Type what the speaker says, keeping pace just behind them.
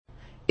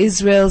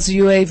Israel's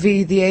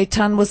UAV, the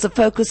Eitan, was the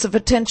focus of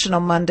attention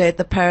on Monday at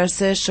the Paris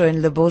Air Show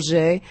in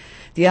Bourget.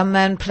 The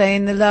unmanned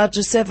plane, the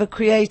largest ever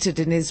created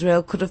in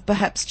Israel, could have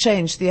perhaps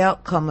changed the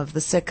outcome of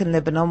the Second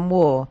Lebanon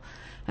War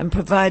and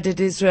provided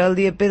Israel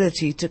the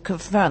ability to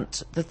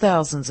confront the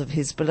thousands of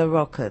Hezbollah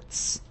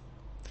rockets.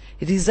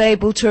 It is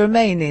able to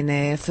remain in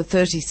air for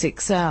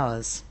 36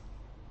 hours.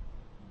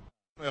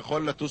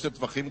 יכול לטוס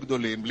לטווחים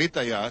גדולים בלי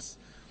טייס,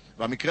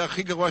 והמקרה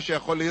הכי גרוע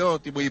שיכול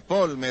להיות, אם הוא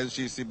ייפול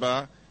מאיזושהי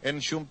סיבה,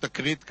 אין שום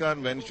תקרית כאן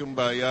ואין שום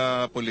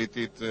בעיה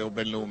פוליטית או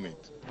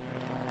בינלאומית.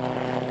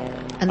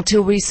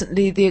 Until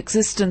recently, the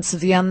existence of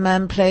the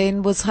unmanned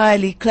plane was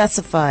highly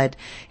classified.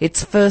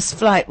 Its first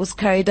flight was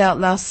carried out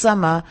last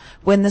summer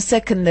when the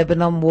Second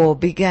Lebanon War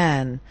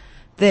began.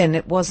 Then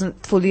it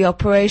wasn't fully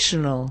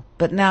operational,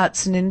 but now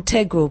it's an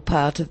integral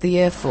part of the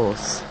Air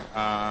Force.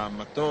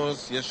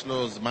 המטוס יש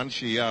לו זמן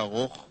שהייה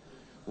ארוך,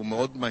 הוא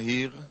מאוד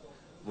מהיר,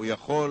 והוא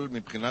יכול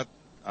מבחינת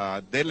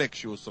הדלק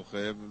שהוא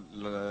סוחב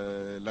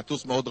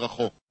לטוס מאוד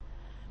רחוק.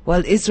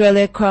 While Israel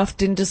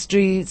aircraft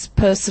industry's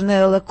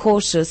personnel are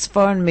cautious,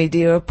 foreign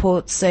media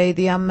reports say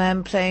the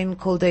unmanned plane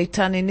called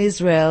Eitan in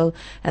Israel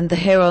and the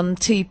Heron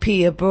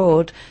TP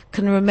abroad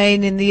can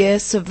remain in the air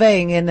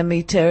surveying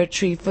enemy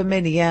territory for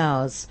many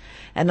hours,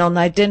 and on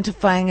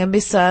identifying a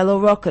missile or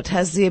rocket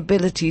has the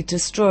ability to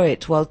destroy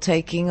it while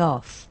taking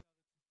off.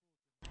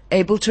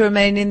 Able to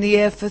remain in the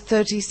air for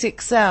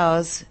 36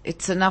 hours,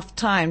 it's enough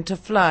time to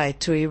fly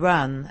to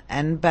Iran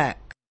and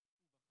back.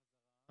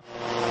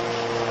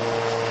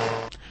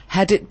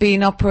 Had it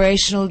been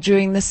operational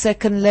during the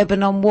Second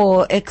Lebanon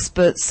War,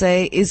 experts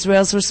say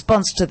Israel's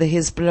response to the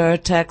Hezbollah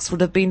attacks would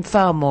have been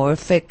far more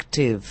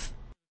effective.